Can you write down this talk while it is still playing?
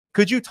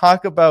Could you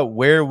talk about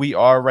where we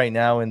are right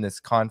now in this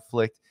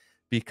conflict?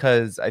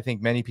 Because I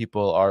think many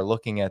people are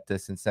looking at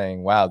this and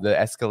saying, wow, the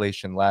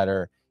escalation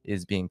ladder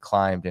is being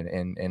climbed,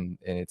 and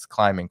it's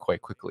climbing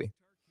quite quickly.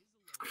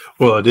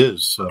 Well, it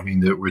is. I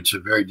mean, it's a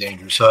very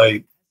dangerous.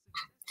 I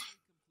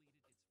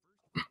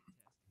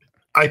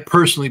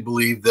personally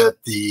believe that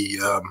the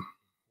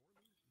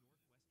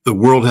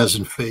world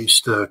hasn't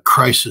faced a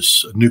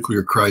crisis, a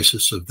nuclear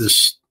crisis of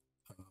this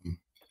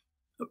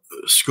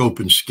scope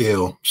and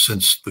scale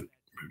since the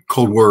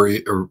Cold War,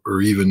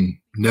 or even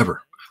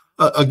never.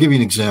 I'll give you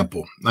an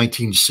example.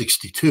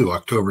 1962,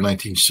 October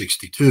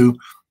 1962,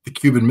 the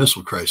Cuban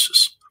Missile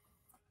Crisis.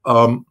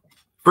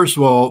 First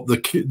of all,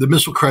 the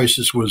missile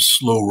crisis was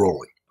slow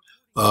rolling.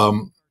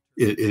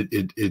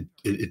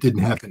 It didn't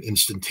happen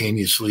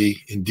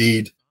instantaneously.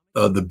 Indeed,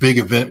 the big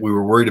event we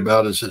were worried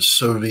about is that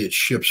Soviet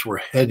ships were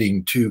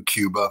heading to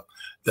Cuba.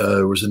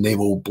 There was a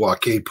naval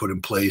blockade put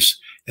in place,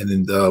 and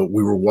then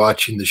we were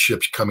watching the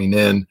ships coming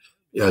in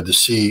to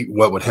see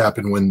what would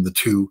happen when the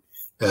two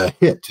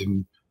hit.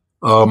 And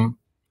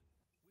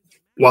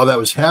while that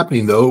was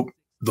happening, though,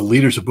 the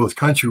leaders of both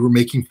countries were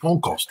making phone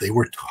calls. They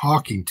were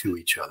talking to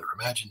each other.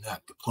 Imagine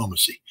that,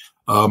 diplomacy.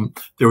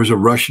 There was a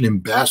Russian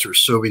ambassador,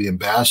 Soviet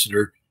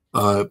ambassador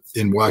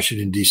in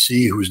Washington,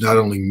 D.C., who was not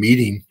only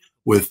meeting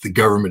with the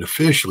government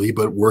officially,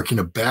 but working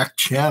a back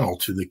channel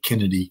to the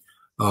Kennedy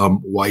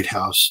White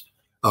House.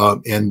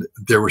 And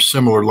there were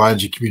similar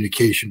lines of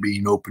communication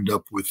being opened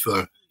up with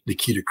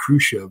Nikita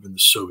Khrushchev in the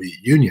Soviet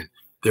Union.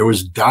 There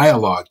was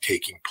dialogue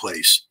taking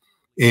place.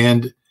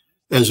 And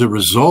as a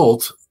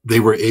result, they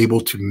were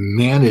able to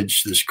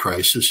manage this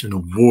crisis and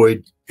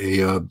avoid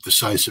a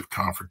decisive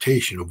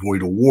confrontation,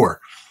 avoid a war.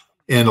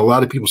 And a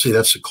lot of people say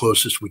that's the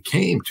closest we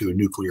came to a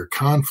nuclear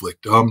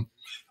conflict.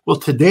 Well,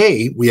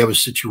 today we have a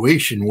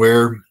situation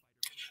where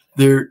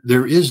there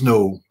is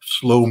no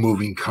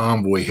slow-moving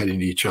convoy heading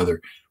to each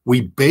other.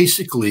 We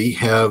basically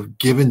have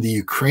given the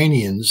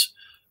Ukrainians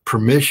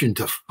permission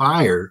to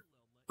fire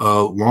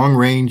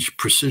long-range,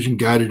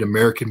 precision-guided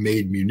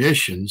American-made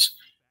munitions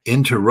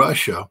into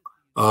Russia,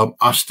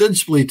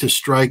 ostensibly to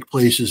strike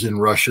places in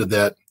Russia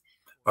that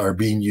are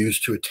being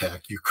used to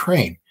attack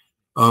Ukraine.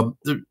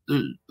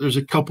 There's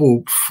a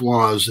couple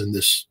flaws in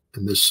this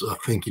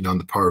thinking on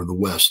the part of the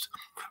West.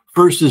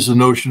 First is the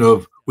notion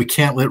of we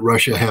can't let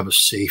Russia have a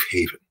safe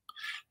haven.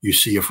 You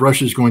see, if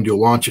Russia is going to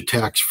launch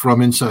attacks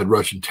from inside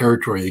Russian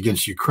territory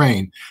against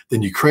Ukraine,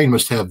 then Ukraine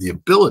must have the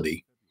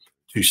ability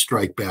to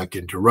strike back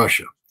into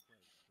Russia.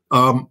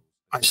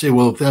 I say,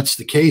 well, if that's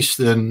the case,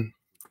 then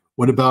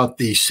what about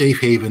the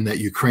safe haven that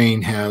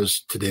Ukraine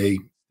has today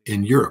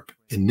in Europe,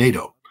 in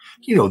NATO?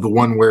 You know, the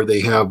one where they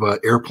have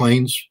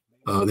airplanes,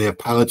 they have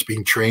pilots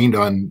being trained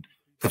on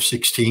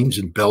F-16s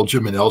in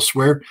Belgium and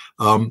elsewhere.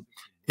 In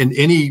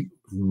any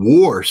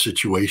war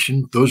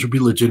situation, those would be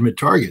legitimate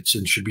targets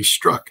and should be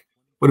struck.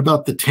 What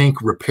about the tank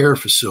repair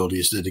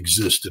facilities that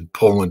exist in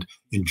Poland,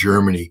 in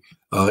Germany,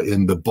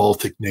 in the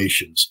Baltic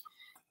nations?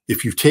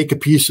 If you take a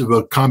piece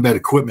of combat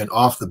equipment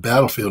off the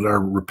battlefield and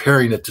are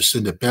repairing it to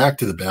send it back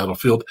to the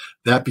battlefield,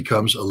 that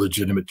becomes a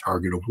legitimate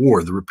target of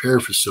war, the repair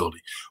facility.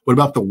 What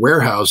about the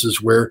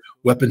warehouses where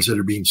weapons that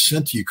are being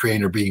sent to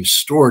Ukraine are being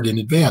stored in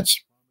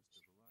advance?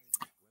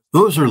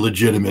 Those are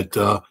legitimate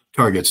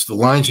targets. The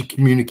lines of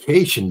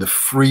communication, the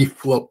free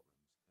flow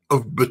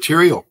of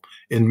material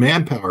and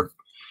manpower.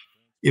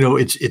 You know,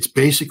 it's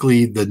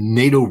basically the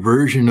NATO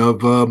version of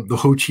the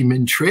Ho Chi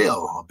Minh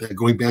Trail,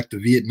 going back to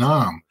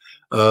Vietnam.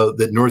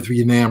 That North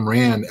Vietnam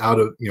ran out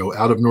of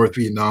North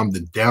Vietnam,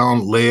 then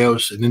down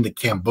Laos and into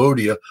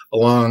Cambodia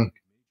along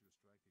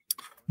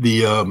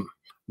the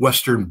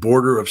western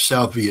border of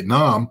South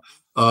Vietnam,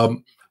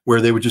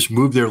 where they would just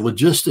move their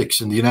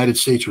logistics. And the United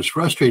States was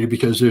frustrated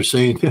because they're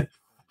saying,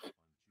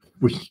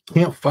 we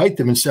can't fight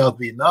them in South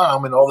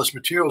Vietnam and all this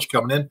material is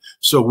coming in.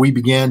 So we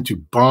began to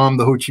bomb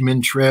the Ho Chi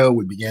Minh Trail.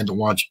 We began to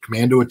launch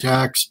commando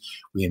attacks.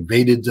 We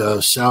invaded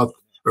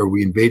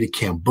we invaded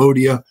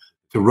Cambodia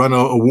to run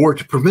a war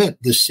to prevent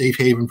this safe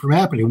haven from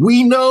happening.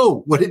 We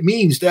know what it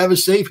means to have a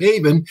safe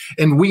haven,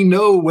 and we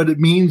know what it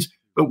means,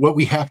 but what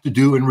we have to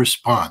do in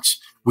response.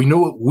 We know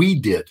what we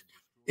did.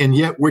 And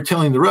yet we're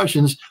telling the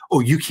Russians, oh,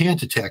 you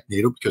can't attack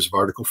NATO because of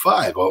Article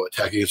 5. Oh,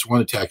 attack against one,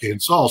 attack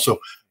against all. So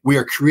we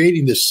are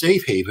creating this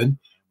safe haven.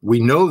 We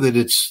know that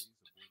it's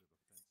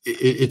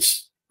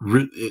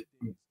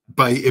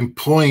by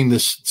employing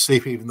this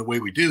safe haven the way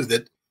we do,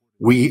 that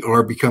we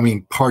are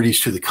becoming parties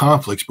to the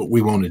conflicts, but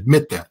we won't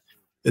admit that.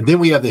 And then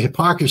we have the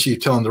hypocrisy of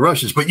telling the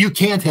Russians, but you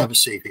can't have a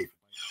safe haven.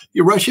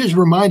 Russia has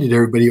reminded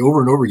everybody over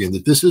and over again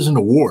that this isn't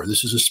a war.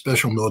 This is a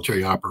special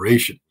military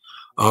operation.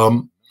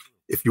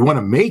 If you want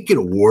to make it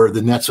a war,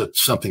 then that's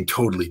something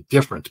totally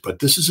different. But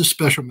this is a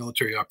special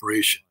military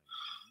operation.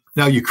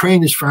 Now,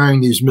 Ukraine is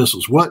firing these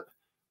missiles. What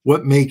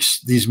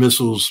makes these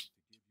missiles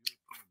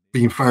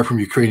being fired from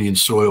Ukrainian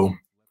soil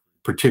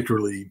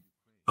particularly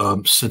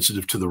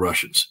sensitive to the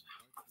Russians?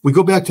 We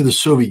go back to the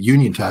Soviet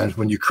Union times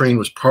when Ukraine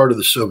was part of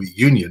the Soviet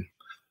Union.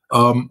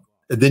 And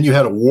then you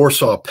had a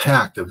Warsaw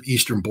Pact of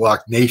Eastern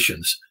Bloc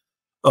nations.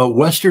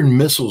 Western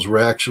missiles were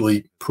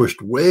actually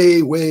pushed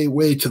way, way,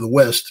 way to the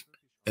west,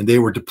 and they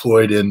were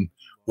deployed in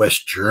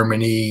West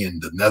Germany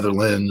and the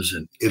Netherlands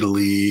and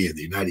Italy and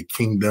the United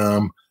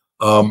Kingdom.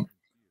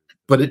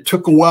 But it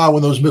took a while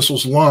when those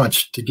missiles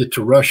launched to get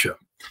to Russia.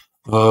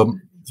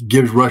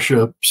 Gives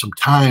Russia some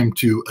time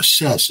to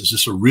assess, is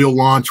this a real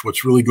launch?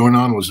 What's really going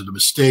on? Was it a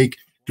mistake?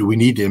 Do we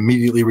need to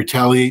immediately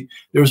retaliate?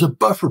 There was a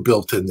buffer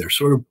built in there,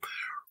 sort of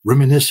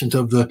reminiscent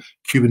of the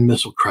Cuban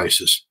Missile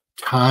Crisis.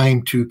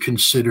 Time to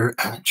consider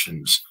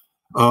actions.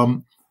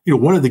 One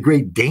of the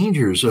great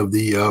dangers of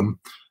the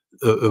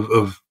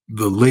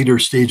later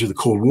stage of the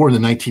Cold War in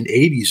the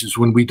 1980s is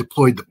when we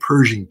deployed the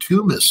Pershing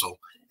II missile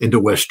into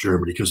West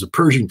Germany, because the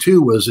Pershing II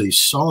was a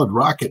solid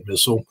rocket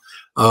missile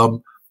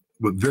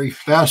with very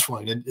fast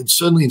flying. And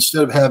suddenly,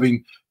 instead of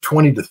having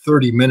 20 to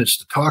 30 minutes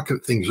to talk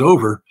things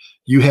over,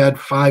 you had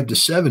 5 to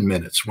 7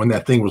 minutes when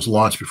that thing was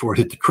launched before it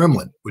hit the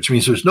Kremlin, which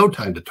means there's no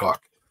time to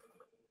talk.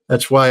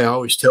 That's why I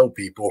always tell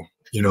people,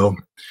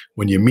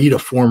 when you meet a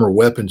former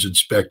weapons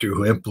inspector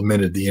who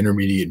implemented the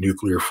Intermediate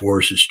Nuclear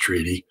Forces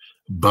Treaty,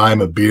 buy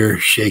them a beer,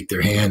 shake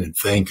their hand, and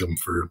thank them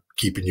for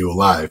keeping you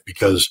alive.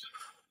 Because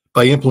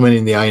by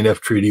implementing the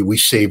INF Treaty, we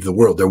saved the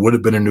world. There would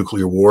have been a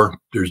nuclear war.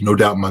 There's no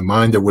doubt in my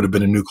mind there would have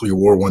been a nuclear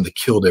war, one that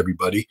killed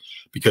everybody,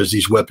 because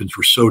these weapons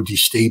were so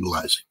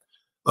destabilizing.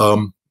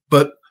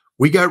 But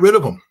we got rid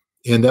of them,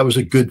 and that was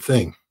a good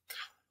thing.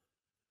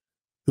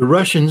 The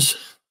Russians,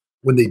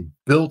 when they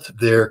built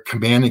their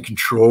command and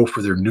control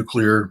for their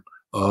nuclear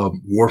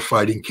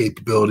warfighting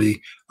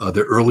capability,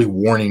 their early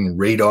warning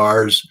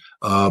radars,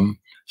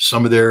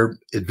 some of their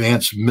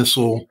advanced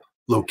missile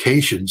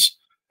locations,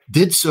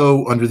 did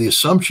so under the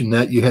assumption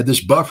that you had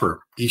this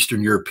buffer,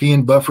 Eastern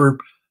European buffer,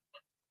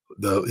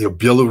 the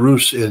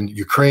Belarus and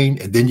Ukraine,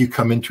 and then you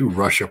come into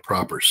Russia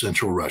proper,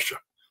 Central Russia.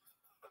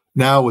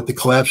 Now, with the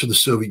collapse of the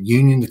Soviet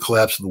Union, the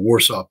collapse of the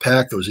Warsaw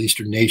Pact, those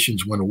Eastern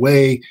nations went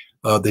away.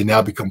 They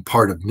now become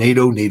part of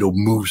NATO. NATO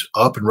moves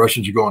up, and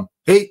Russians are going,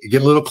 hey, you're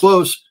getting a little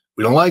close.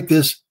 We don't like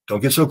this.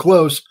 Don't get so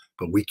close.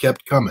 But we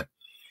kept coming.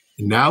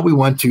 And now we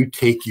want to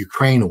take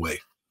Ukraine away.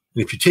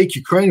 And if you take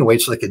Ukraine away,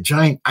 it's like a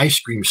giant ice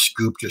cream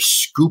scoop,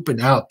 just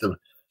scooping out the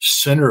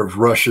center of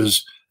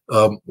Russia's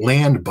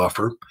land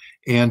buffer.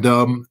 And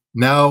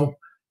now,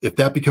 if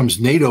that becomes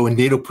NATO and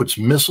NATO puts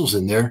missiles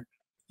in there,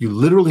 you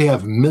literally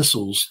have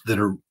missiles that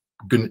are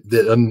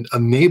that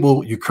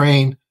enable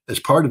Ukraine, as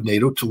part of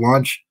NATO, to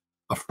launch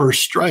a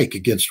first strike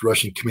against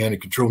Russian command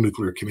and control,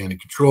 nuclear command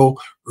and control,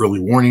 early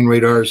warning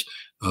radars,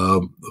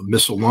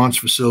 missile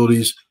launch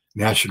facilities,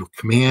 national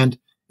command.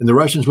 And the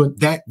Russians went,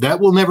 that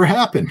will never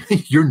happen.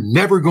 You're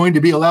never going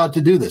to be allowed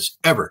to do this,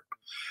 ever.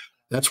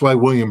 That's why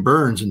William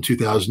Burns in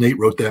 2008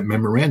 wrote that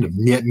memorandum.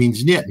 Niet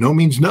means niet. No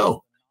means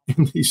no.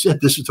 And he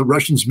said, the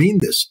Russians mean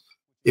this.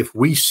 If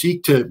we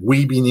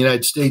being the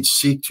United States,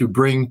 seek to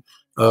bring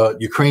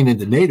Ukraine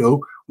into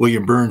NATO,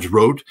 William Burns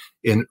wrote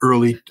in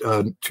early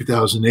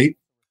 2008,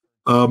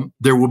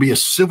 there will be a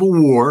civil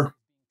war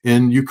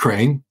in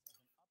Ukraine.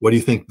 What do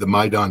you think the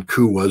Maidan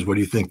coup was? What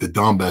do you think the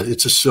Donbass?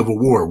 It's a civil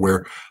war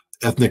where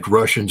ethnic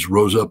Russians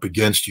rose up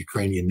against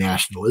Ukrainian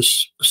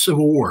nationalists, a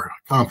civil war,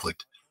 a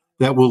conflict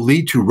that will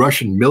lead to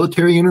Russian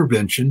military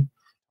intervention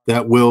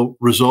that will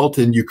result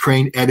in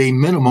Ukraine at a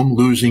minimum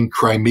losing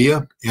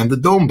Crimea and the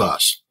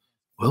Donbass.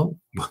 Well,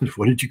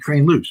 what did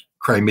Ukraine lose?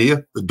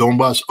 Crimea, the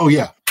Donbass, oh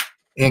yeah,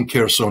 and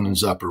Kherson and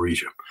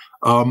Zaporizhia.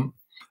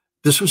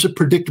 This was a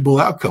predictable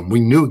outcome.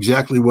 We knew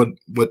exactly what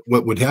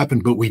would happen,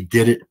 but we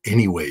did it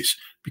anyways,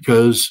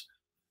 because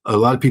a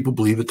lot of people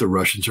believe that the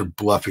Russians are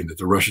bluffing, that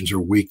the Russians are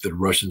weak, that the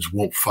Russians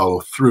won't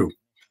follow through.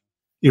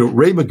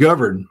 Ray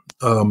McGovern,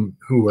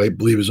 who I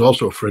believe is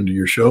also a friend of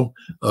your show,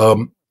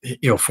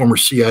 former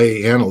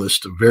CIA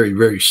analyst, a very,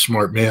 very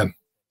smart man,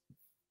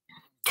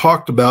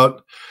 talked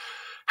about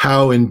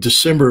how in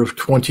December of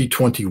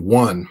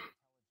 2021,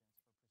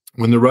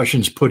 when the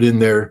Russians put in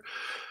their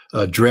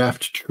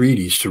draft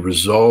treaties to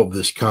resolve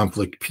this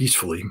conflict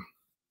peacefully,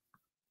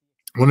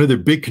 one of their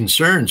big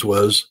concerns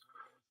was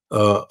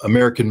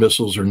American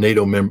missiles or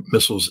NATO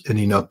missiles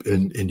ending up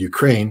in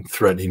Ukraine,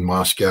 threatening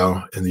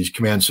Moscow and these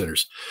command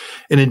centers.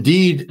 And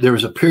indeed, there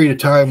was a period of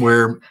time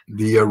where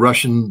the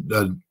Russian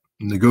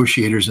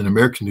negotiators and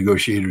American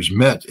negotiators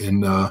met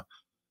in,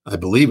 I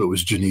believe it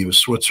was Geneva,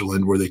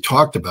 Switzerland, where they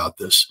talked about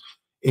this.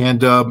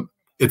 And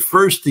at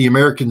first, the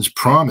Americans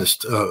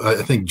promised,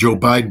 I think Joe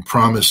Biden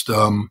promised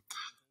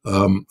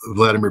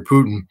Vladimir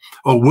Putin,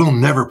 oh, we'll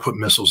never put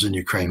missiles in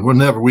Ukraine. We'll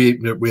never, we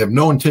have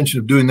no intention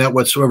of doing that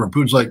whatsoever. And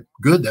Putin's like,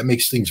 good, that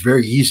makes things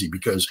very easy,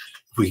 because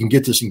if we can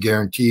get this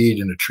guaranteed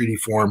in a treaty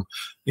form,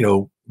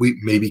 we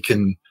maybe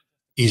can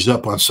ease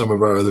up on some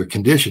of our other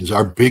conditions.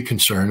 Our big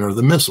concern are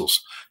the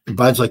missiles. And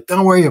Biden's like,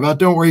 don't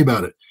worry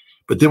about it.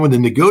 But then when the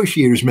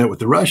negotiators met with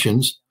the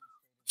Russians,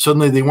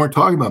 suddenly they weren't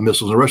talking about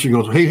missiles. The Russian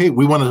goes, hey,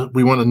 we want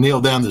to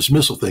nail down this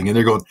missile thing. And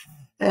they're going,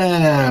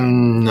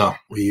 no,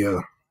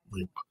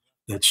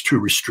 that's too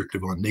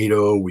restrictive on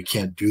NATO. We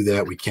can't do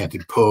that. We can't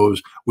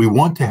impose. We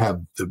want to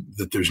have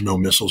that there's no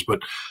missiles,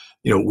 but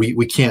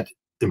we can't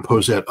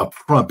impose that up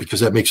front because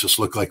that makes us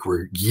look like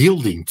we're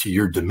yielding to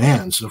your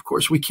demands. And of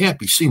course, we can't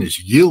be seen as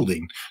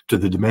yielding to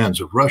the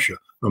demands of Russia,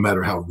 no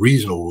matter how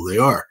reasonable they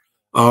are.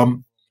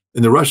 And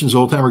the Russians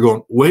all the time are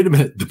going, wait a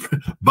minute,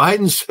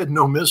 Biden said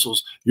no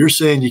missiles. You're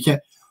saying you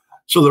can't.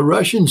 So the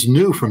Russians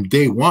knew from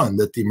day one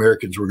that the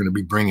Americans were going to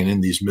be bringing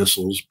in these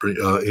missiles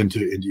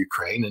into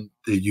Ukraine, and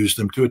they used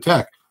them to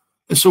attack.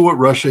 And so what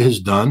Russia has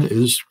done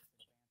is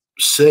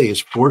say as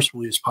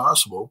forcefully as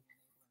possible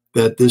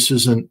that this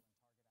is an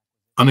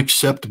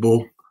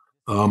unacceptable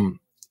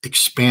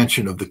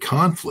expansion of the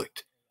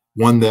conflict,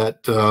 one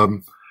that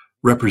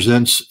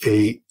represents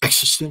a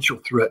existential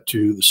threat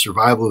to the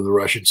survival of the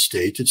Russian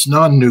state. It's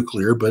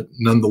non-nuclear, but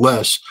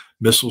nonetheless,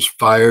 missiles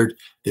fired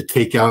that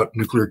take out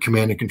nuclear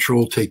command and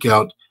control, take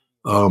out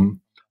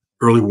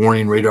early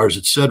warning radars,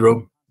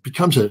 etc.,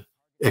 becomes an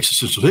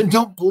existential. And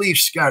don't believe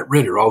Scott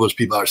Ritter. All those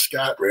people are,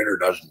 Scott Ritter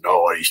doesn't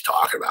know what he's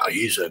talking about.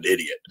 He's an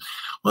idiot.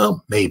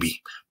 Well,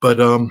 maybe, but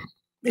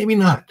maybe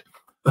not.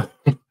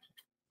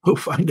 We'll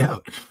find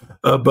out.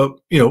 But,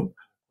 you know,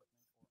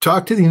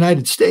 talk to the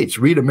United States.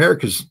 Read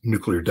America's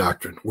nuclear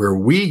doctrine, where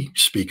we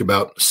speak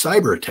about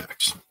cyber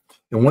attacks.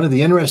 And one of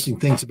the interesting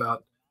things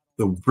about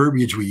the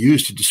verbiage we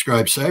use to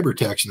describe cyber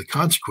attacks and the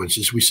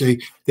consequences, we say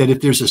that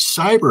if there's a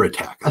cyber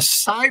attack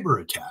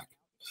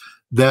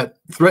that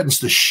threatens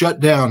to shut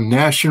down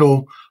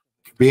national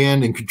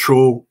command and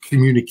control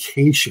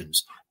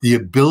communications, the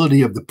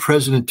ability of the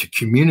president to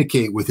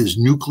communicate with his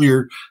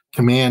nuclear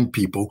command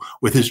people,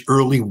 with his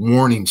early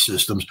warning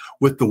systems,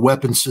 with the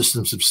weapon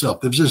systems themselves.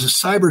 If there's a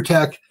cyber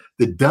attack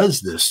that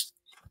does this,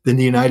 then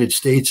the United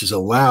States is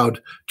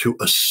allowed to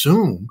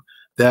assume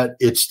that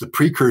it's the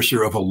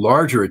precursor of a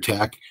larger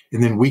attack,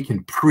 and then we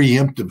can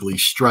preemptively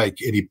strike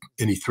any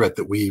threat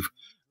that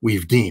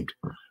we've deemed.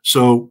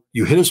 So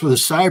you hit us with a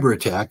cyber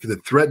attack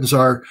that threatens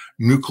our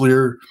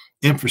nuclear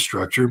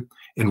infrastructure,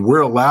 and we're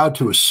allowed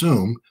to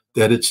assume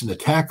that it's an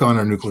attack on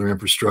our nuclear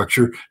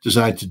infrastructure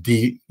designed to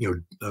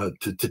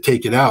to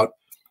take it out.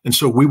 And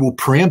so we will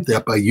preempt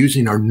that by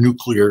using our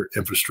nuclear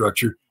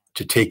infrastructure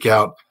to take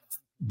out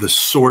the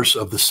source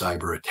of the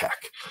cyber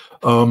attack.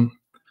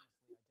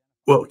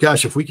 Well,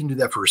 gosh, if we can do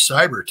that for a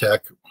cyber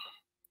attack,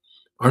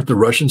 aren't the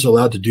Russians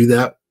allowed to do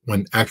that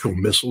when actual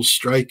missiles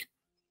strike?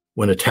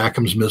 When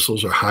ATACMS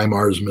missiles or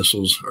HIMARS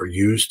missiles are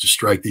used to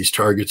strike these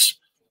targets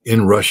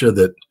in Russia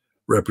that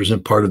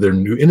represent part of their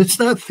new, and it's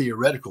not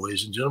theoretical,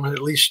 ladies and gentlemen,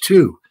 at least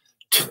two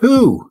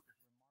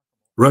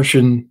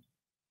Russian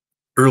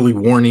early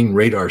warning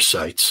radar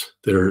sites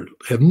that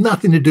have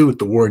nothing to do with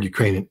the war in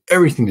Ukraine and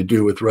everything to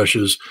do with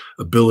Russia's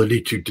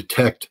ability to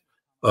detect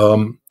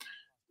new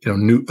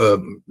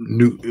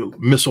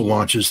missile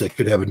launches that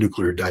could have a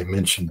nuclear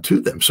dimension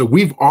to them. So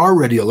we've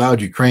already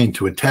allowed Ukraine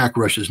to attack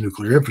Russia's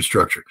nuclear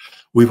infrastructure.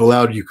 We've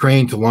allowed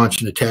Ukraine to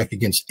launch an attack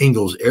against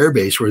Ingalls Air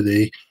Base, where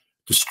they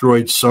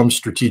destroyed some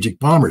strategic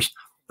bombers.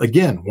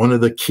 Again, one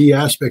of the key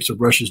aspects of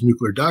Russia's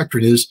nuclear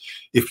doctrine is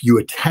if you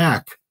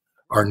attack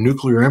our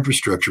nuclear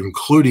infrastructure,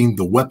 including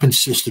the weapon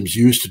systems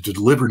used to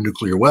deliver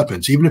nuclear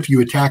weapons, even if you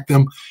attack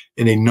them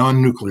in a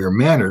non-nuclear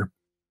manner,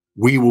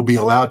 we will be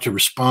allowed to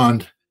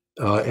respond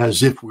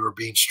as if we were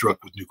being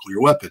struck with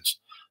nuclear weapons.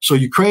 So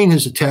Ukraine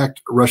has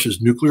attacked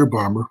Russia's nuclear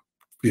bomber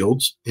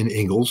fields in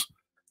Ingalls.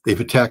 They've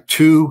attacked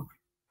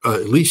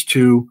at least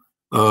two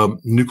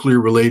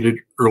nuclear-related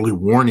early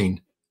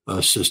warning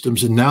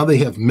systems, and now they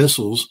have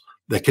missiles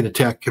that can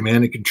attack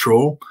command and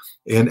control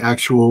and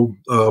actual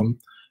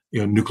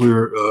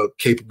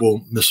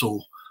nuclear-capable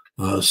missile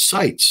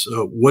sites.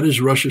 What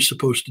is Russia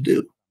supposed to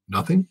do?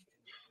 Nothing.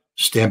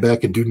 Stand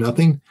back and do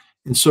nothing.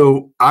 And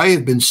so I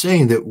have been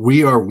saying that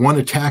we are one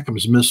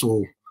ATACMS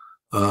missile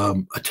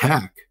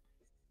attack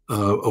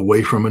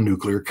away from a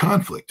nuclear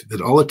conflict,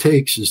 that all it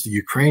takes is the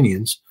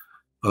Ukrainians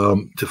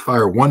to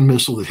fire one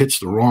missile that hits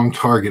the wrong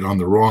target on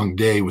the wrong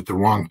day with the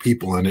wrong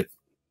people in it,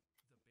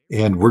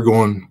 and we're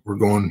going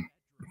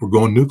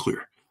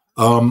nuclear.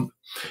 And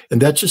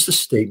that's just a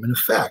statement of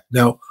fact.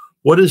 Now,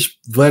 what has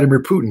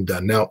Vladimir Putin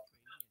done? Now,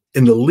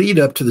 in the lead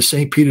up to the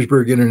St.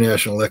 Petersburg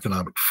International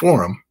Economic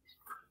Forum,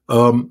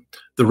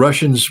 the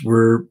Russians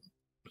were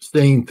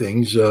saying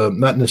things,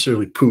 not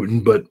necessarily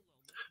Putin, but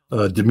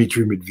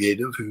Dmitry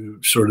Medvedev,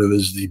 who sort of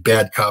is the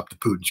bad cop to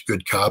Putin's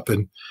good cop,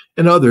 and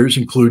others,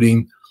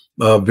 including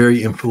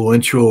very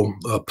influential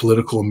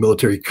political and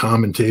military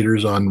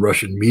commentators on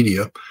Russian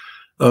media,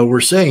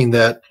 were saying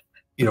that,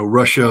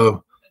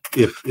 Russia,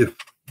 if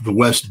the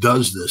West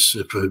does this,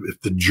 if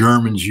the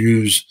Germans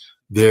use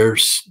they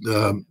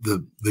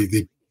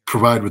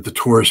provide with the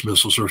Taurus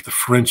missiles, or if the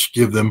French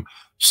give them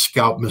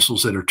Scout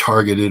missiles that are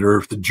targeted, or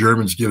if the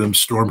Germans give them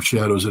Storm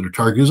Shadows that are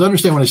targeted. Because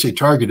understand, when I say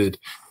targeted,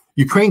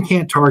 Ukraine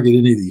can't target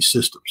any of these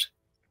systems.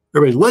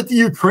 Everybody, let the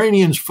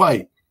Ukrainians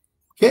fight.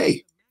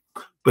 Okay.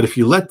 But if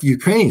you let the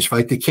Ukrainians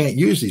fight, they can't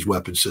use these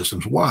weapon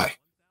systems. Why?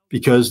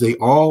 Because they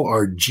all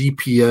are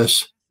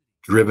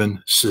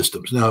GPS-driven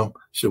systems. Now, you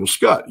say, well,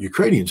 Scott,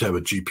 Ukrainians have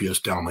a GPS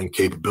downlink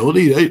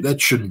capability.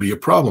 That shouldn't be a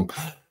problem.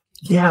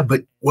 Yeah,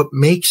 but what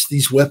makes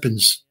these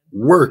weapons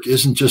work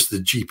isn't just the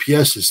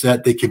GPS, it's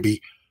that they can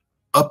be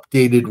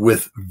updated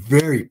with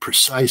very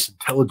precise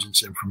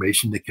intelligence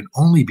information that can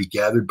only be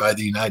gathered by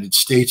the United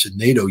States and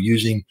NATO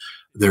using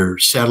their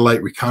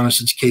satellite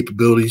reconnaissance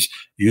capabilities,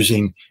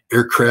 using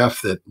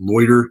aircraft that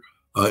loiter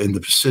in the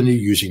vicinity,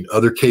 using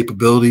other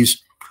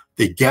capabilities.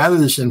 They gather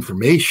this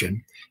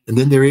information, and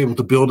then they're able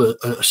to build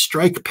a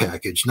strike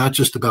package, not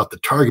just about the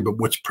target, but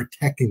what's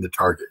protecting the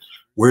target,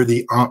 where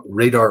the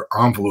radar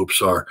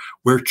envelopes are,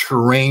 where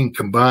terrain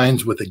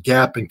combines with a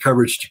gap in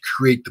coverage to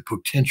create the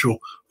potential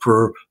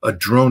for a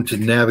drone to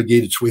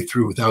navigate its way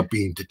through without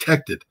being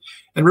detected.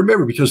 And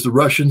remember, because the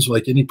Russians,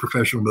 like any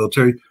professional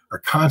military, are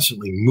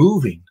constantly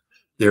moving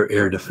their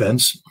air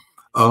defense,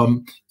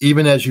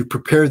 even as you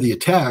prepare the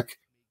attack,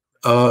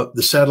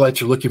 the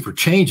satellites are looking for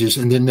changes,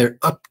 and then their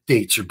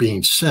updates are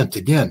being sent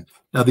again.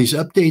 Now, these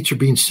updates are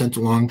being sent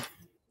along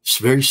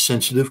very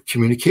sensitive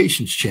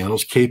communications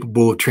channels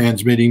capable of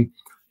transmitting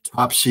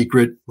top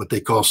secret, what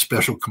they call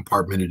special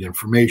compartmented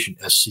information,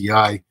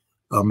 SCI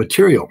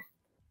material.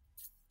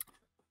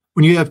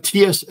 When you have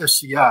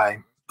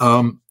TSSCI,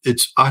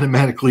 it's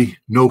automatically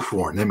no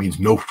foreign. That means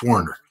no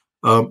foreigner.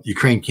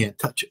 Ukraine can't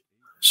touch it.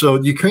 So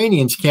the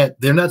Ukrainians can't,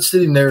 they're not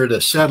sitting there at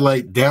a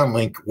satellite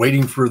downlink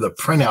waiting for the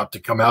printout to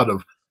come out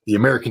of the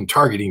American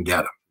targeting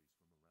data.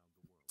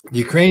 The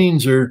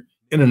Ukrainians are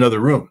in another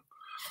room.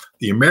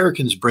 The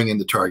Americans bring in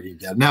the targeting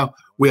data. Now,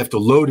 we have to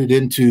load it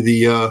into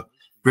the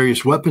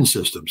various weapon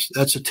systems.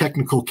 That's a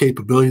technical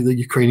capability that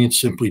Ukrainians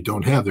simply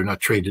don't have. They're not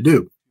trained to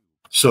do.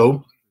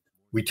 So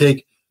we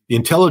take the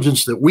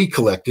intelligence that we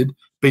collected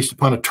based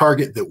upon a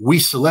target that we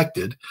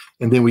selected,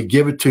 and then we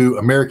give it to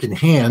American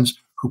hands,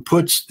 who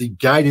puts the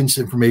guidance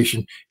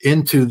information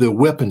into the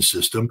weapon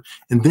system,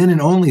 and then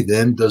and only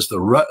then does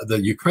the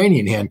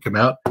Ukrainian hand come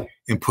out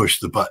and push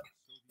the button.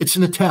 It's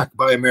an attack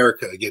by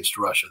America against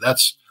Russia.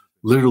 That's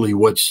literally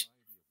what's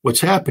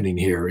happening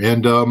here.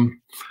 And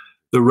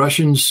the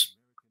Russians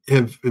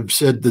have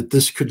said that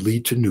this could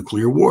lead to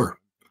nuclear war.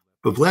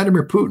 But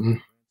Vladimir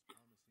Putin,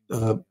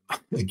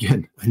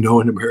 again, I know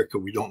in America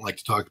we don't like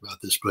to talk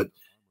about this, but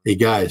hey,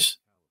 guys,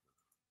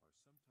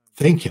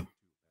 thank him,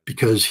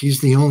 because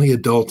he's the only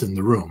adult in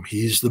the room.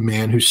 He's the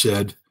man who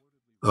said,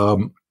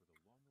 I'm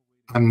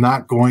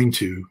not going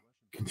to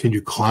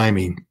continue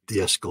climbing the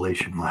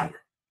escalation ladder.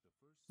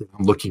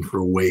 I'm looking for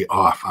a way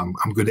off. I'm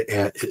going to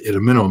add, at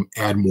a minimum,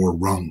 add more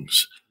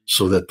rungs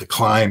so that the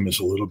climb is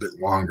a little bit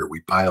longer.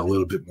 We buy a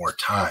little bit more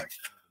time.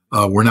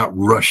 We're not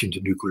rushing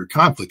to nuclear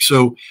conflict.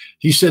 So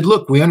he said,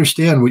 look, we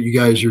understand what you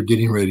guys are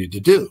getting ready to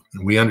do,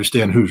 and we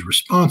understand who's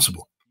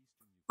responsible.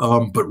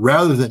 But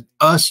rather than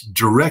us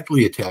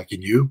directly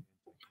attacking you,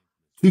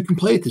 you can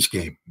play at this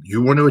game.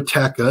 You want to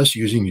attack us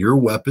using your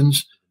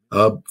weapons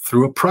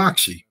through a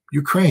proxy,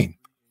 Ukraine.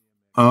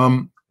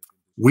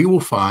 We will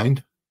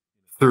find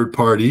third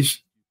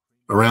parties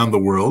around the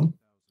world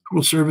who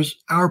will serve as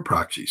our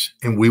proxies,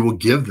 and we will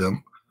give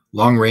them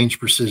long-range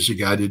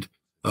precision-guided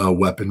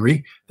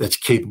weaponry that's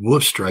capable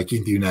of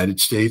striking the United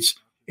States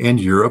and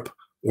Europe,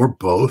 or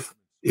both,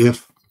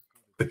 if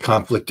the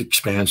conflict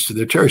expands to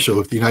their territory. So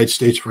if the United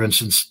States, for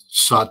instance,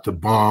 sought to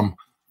bomb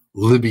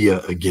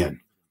Libya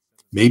again,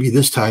 maybe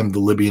this time the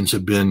Libyans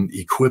have been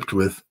equipped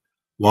with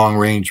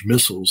long-range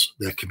missiles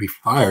that can be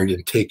fired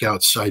and take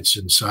out sites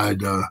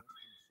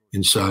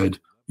inside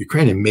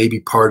Ukraine, and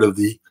maybe part of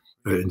the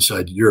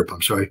inside Europe.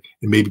 I'm sorry,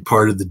 and maybe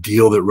part of the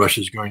deal that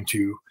Russia is going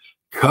to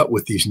cut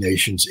with these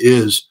nations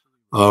is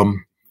a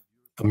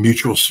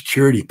mutual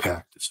security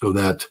pact, so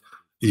that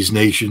these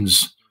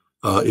nations,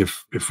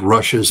 if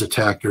Russia is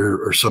attacked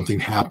or something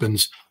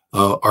happens,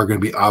 are going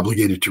to be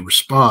obligated to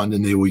respond,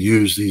 and they will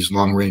use these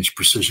long-range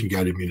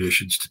precision-guided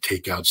munitions to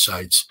take out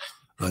sites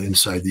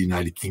inside the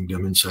United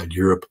Kingdom, inside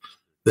Europe,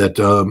 that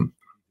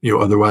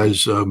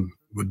otherwise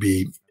would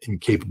be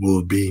incapable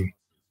of being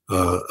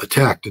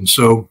attacked. And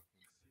so,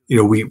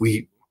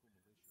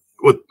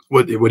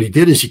 what he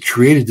did is he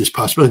created this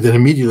possibility. Then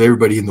immediately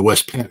everybody in the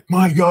West panicked.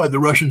 My God, the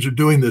Russians are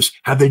doing this.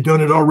 Have they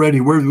done it already?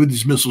 Where would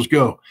these missiles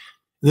go?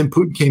 And then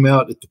Putin came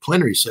out at the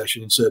plenary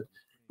session and said,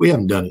 we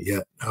haven't done it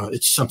yet.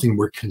 It's something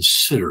we're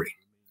considering.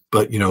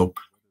 But,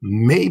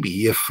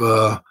 maybe if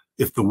the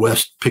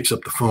West picks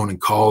up the phone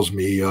and calls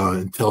me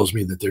and tells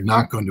me that they're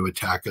not going to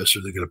attack us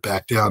or they're going to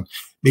back down,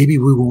 maybe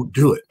we won't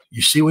do it.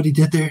 You see what he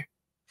did there?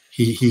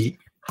 He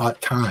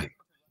bought time.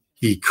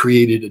 He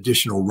created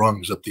additional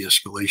rungs up the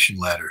escalation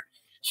ladder.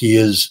 He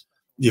is,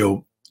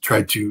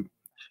 tried to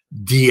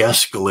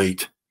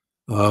de-escalate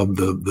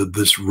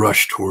this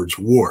rush towards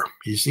war.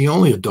 He's the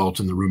only adult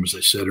in the room, as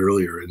I said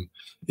earlier, and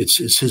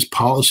it's his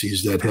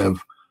policies that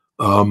have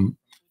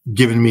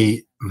given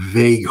me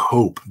vague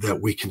hope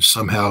that we can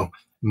somehow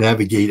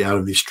navigate out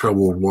of these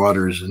troubled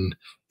waters and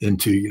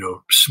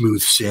into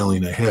smooth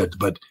sailing ahead.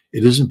 But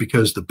it isn't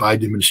because the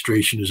Biden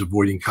administration is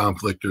avoiding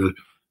conflict or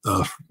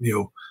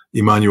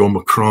Emmanuel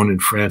Macron in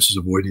France is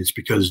avoiding. It's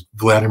because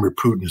Vladimir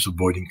Putin is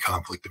avoiding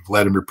conflict, and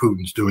Vladimir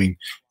Putin is doing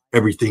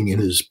everything in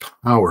his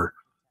power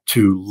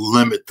to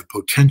limit the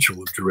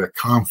potential of direct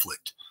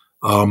conflict.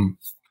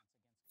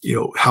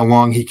 How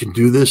long he can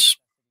do this,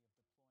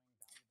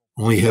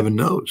 only heaven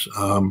knows.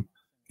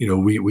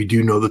 we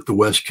do know that the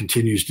West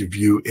continues to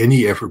view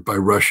any effort by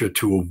Russia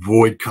to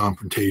avoid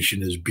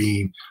confrontation as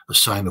being a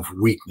sign of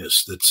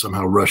weakness, that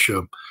somehow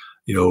Russia,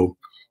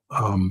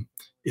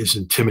 is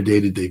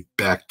intimidated, they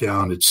back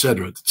down,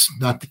 etc. That's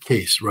not the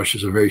case.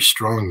 Russia's a very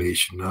strong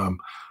nation.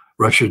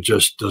 Russia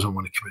just doesn't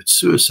want to commit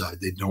suicide.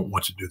 They don't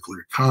want a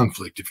nuclear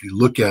conflict. If you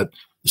look at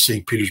the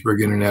St.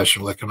 Petersburg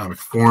International Economic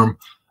Forum,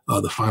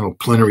 the final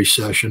plenary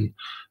session,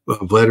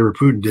 Vladimir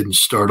Putin didn't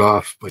start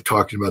off by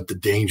talking about the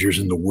dangers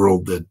in the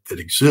world that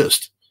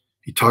exist.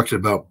 He talked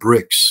about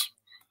BRICS,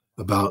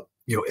 about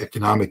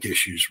economic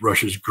issues,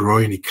 Russia's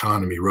growing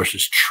economy,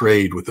 Russia's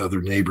trade with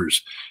other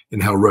neighbors,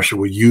 and how Russia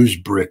will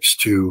use BRICS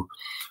to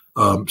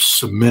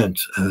cement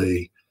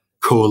a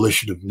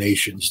coalition of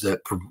nations that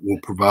will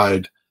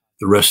provide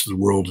the rest of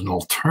the world an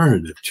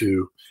alternative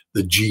to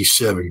the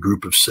G7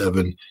 group of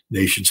 7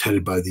 nations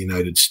headed by the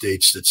United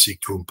States that seek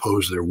to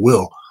impose their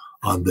will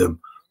on them.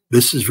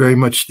 This is very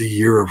much the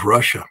year of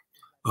Russia,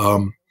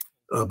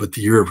 but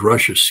the year of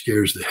Russia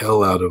scares the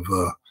hell out of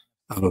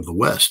the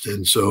West,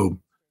 and so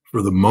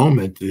for the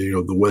moment,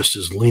 the West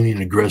is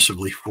leaning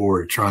aggressively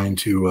forward, trying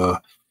to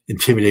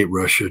intimidate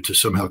Russia, to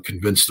somehow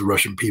convince the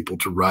Russian people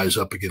to rise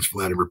up against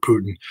Vladimir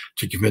Putin,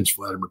 to convince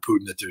Vladimir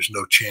Putin that there's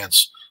no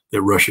chance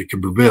that Russia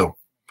can prevail.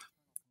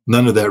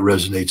 None of that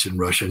resonates in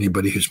Russia.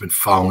 Anybody who's been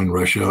following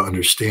Russia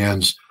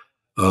understands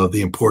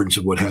the importance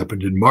of what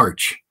happened in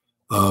March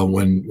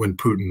when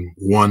Putin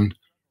won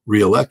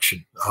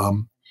re-election.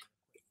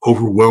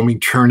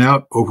 Overwhelming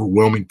turnout,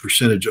 overwhelming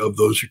percentage of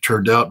those who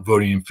turned out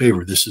voting in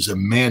favor. This is a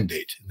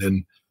mandate. And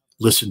then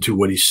listen to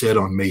what he said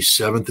on May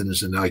 7th in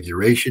his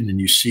inauguration, and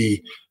you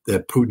see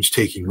that Putin's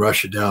taking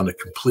Russia down a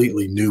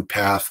completely new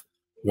path,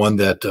 one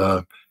that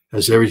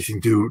has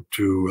everything to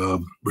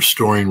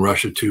restoring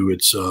Russia to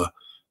its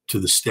to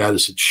the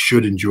status it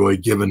should enjoy,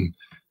 given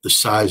the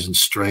size and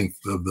strength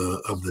of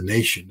the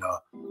nation.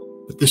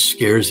 But this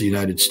scares the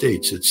United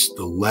States. It's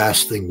the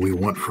last thing we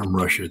want from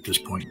Russia at this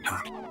point in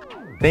time.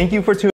 Thank you for tuning